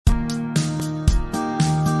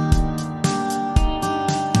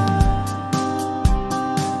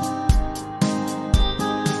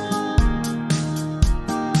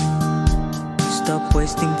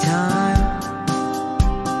wasting time.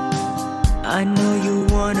 I know you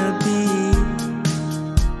wanna be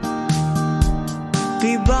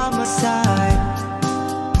by my side.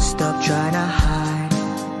 Stop trying to hide.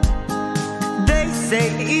 They say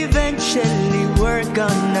eventually we're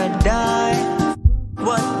gonna die.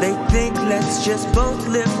 What they think, let's just both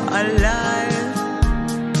live our life.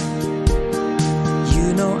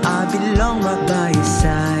 You know I belong right by your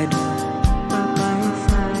side.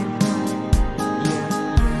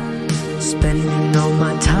 Spending all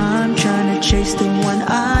my time trying to chase the one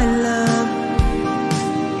I love.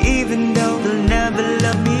 Even though they'll never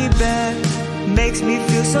love me back, makes me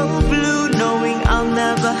feel so blue knowing I'll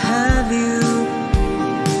never have you.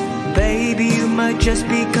 Baby, you might just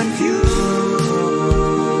be confused.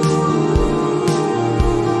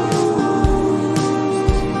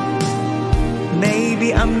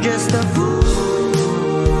 Maybe I'm just a fool.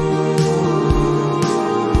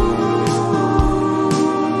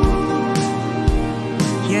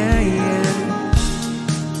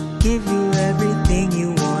 Give you everything you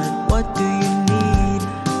want. What do you need?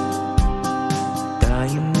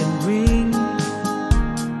 Diamond ring.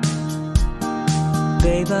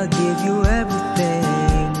 Babe, I'll give you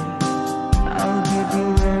everything. I'll give you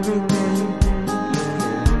everything.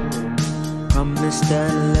 Promise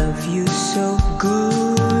that I love you so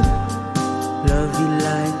good. Love you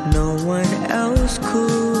like no one else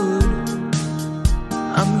could.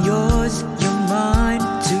 I'm yours, you're mine,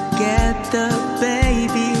 together,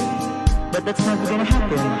 baby. But that's never gonna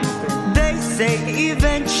happen. They say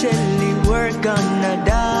eventually we're gonna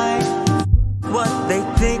die. What they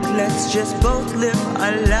think, let's just both live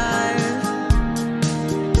our life.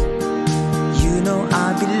 You know I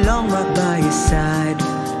belong right by your side.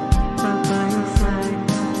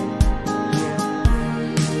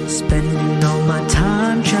 Spending all my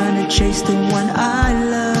time trying to chase the one I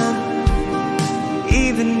love.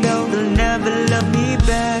 Even though they'll never love me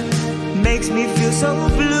back, makes me feel so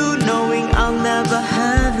blue knowing I'll never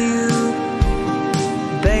have you.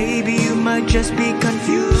 Baby, you might just be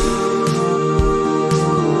confused.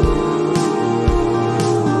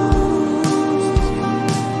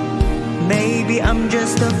 Maybe I'm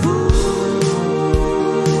just a fool.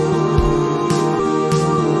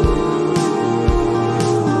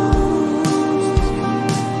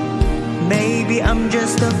 Maybe I'm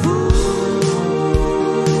just a fool.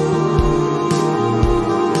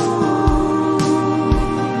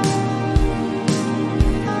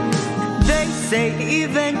 Say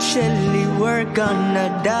eventually we're gonna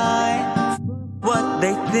die. What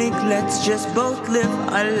they think, let's just both live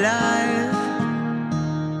our life.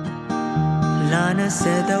 Lana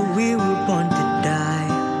said that we were born to die.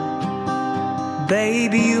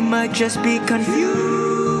 Baby, you might just be confused.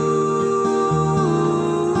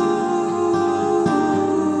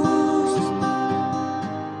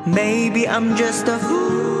 Maybe I'm just a fool.